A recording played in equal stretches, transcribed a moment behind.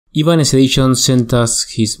IVANEZEDITIONS sent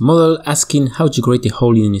us his model asking how to create a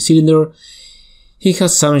hole in a cylinder. He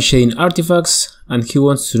has some shading artifacts and he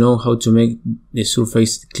wants to know how to make the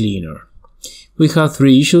surface cleaner. We have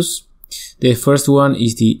three issues. The first one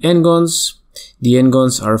is the Ngons. The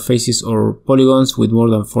Ngons are faces or polygons with more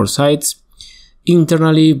than 4 sides.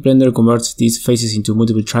 Internally, Blender converts these faces into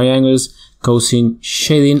multiple triangles, causing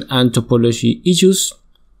shading and topology issues.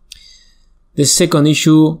 The second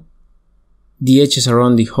issue, the edges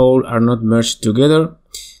around the hole are not merged together.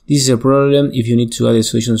 This is a problem if you need to add a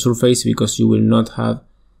solution surface because you will not have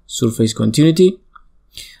surface continuity.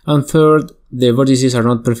 And third, the vertices are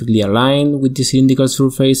not perfectly aligned with the cylindrical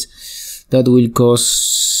surface. That will cause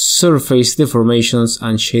surface deformations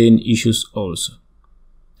and shading issues also.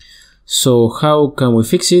 So how can we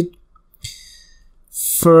fix it?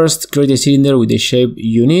 First, create a cylinder with the shape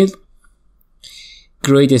you need.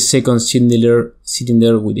 Create a second cylinder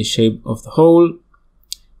with the shape of the hole.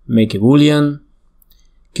 Make a boolean.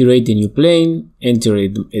 Create a new plane. Enter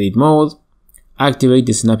edit mode. Activate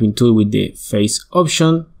the snapping tool with the face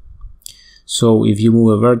option. So if you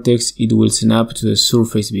move a vertex, it will snap to the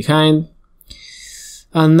surface behind.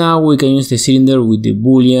 And now we can use the cylinder with the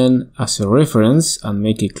boolean as a reference and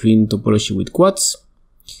make a clean topology with quads.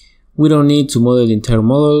 We don't need to model the entire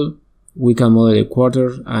model. We can model a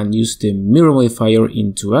quarter and use the mirror modifier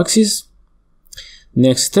in 2 axes.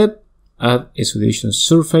 Next step, add a subdivision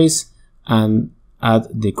surface and add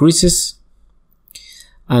the creases.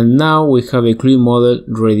 And now we have a clean model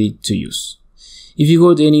ready to use. If you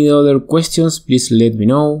got any other questions, please let me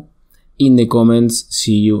know in the comments.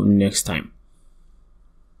 See you next time.